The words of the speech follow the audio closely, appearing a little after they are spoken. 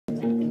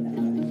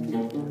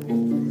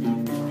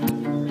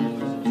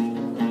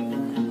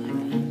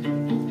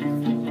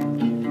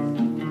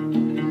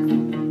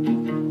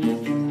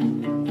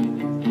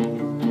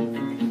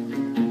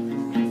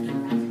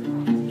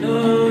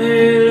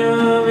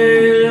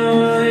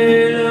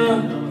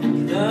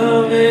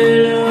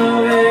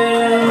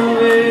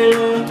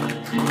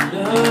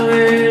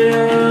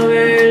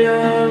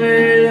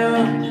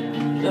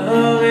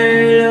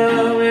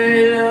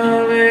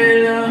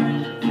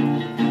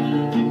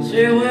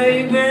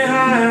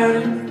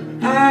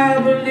mind, I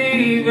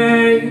believe,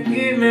 and you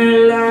give me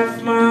life,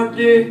 my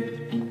dear.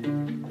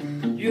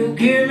 You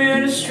give me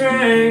the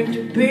strength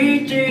to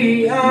beat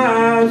the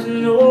odds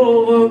and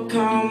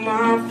overcome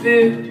my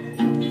fear.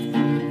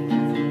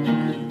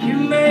 You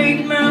make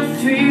me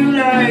feel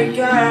like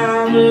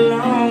I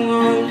belong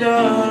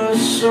under the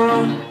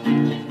sun.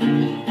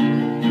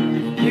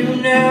 You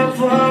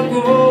never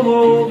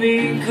grow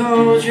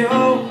because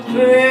you're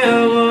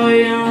forever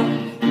young.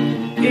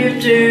 If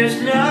there's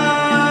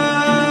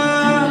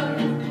love,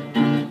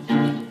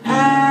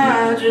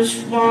 I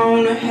just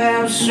wanna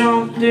have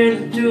something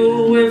to do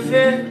with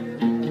it.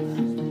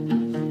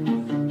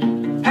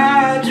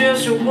 I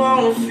just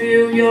wanna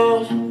feel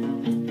yours.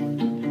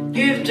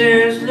 If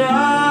there's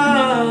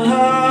love,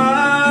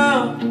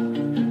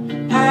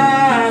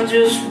 I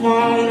just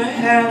wanna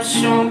have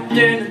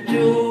something to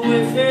do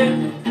with it.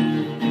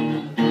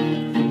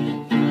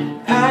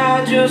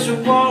 I just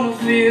wanna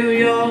feel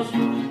yours.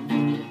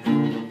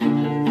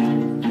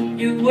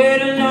 You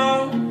wait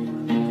alone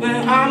when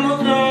I'm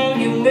alone.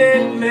 You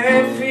make me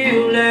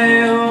feel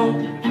at home.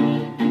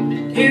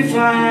 If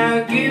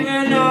I give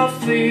enough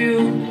for you,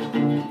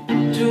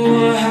 to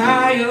a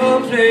higher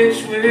place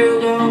we'll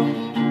go.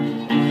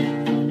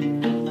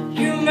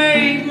 You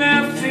make me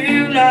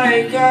feel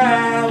like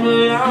I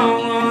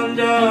belong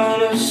under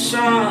the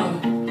sun.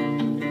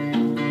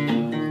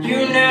 You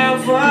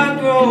never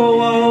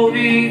grow old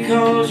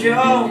because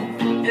you're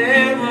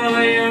ever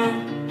young.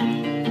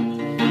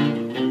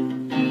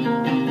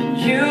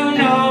 You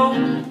know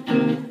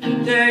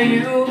that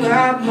you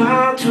got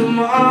my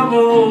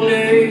tomorrow,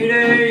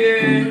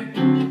 lady.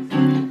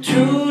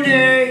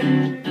 Today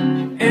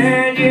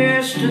and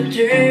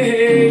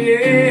yesterday.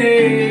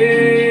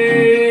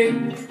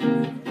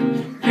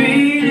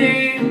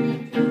 Believe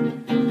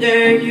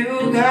that you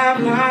got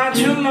my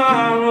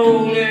tomorrow,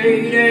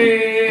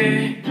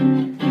 lady.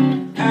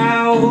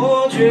 I'll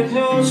hold you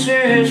close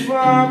as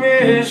far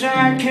as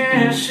I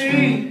can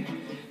see.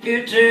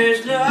 If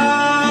there's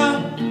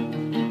love,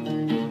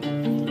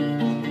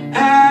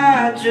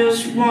 I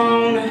just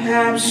wanna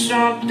have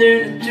something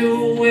to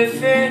do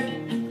with it.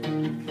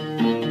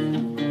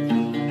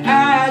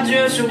 I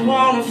just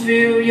wanna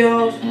feel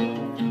yours.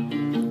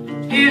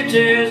 If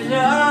there's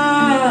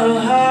love,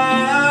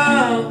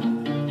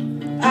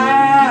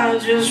 I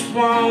just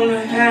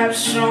wanna have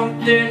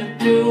something to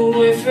do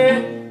with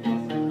it.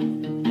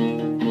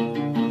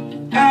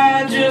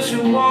 I just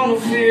wanna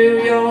feel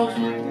yours.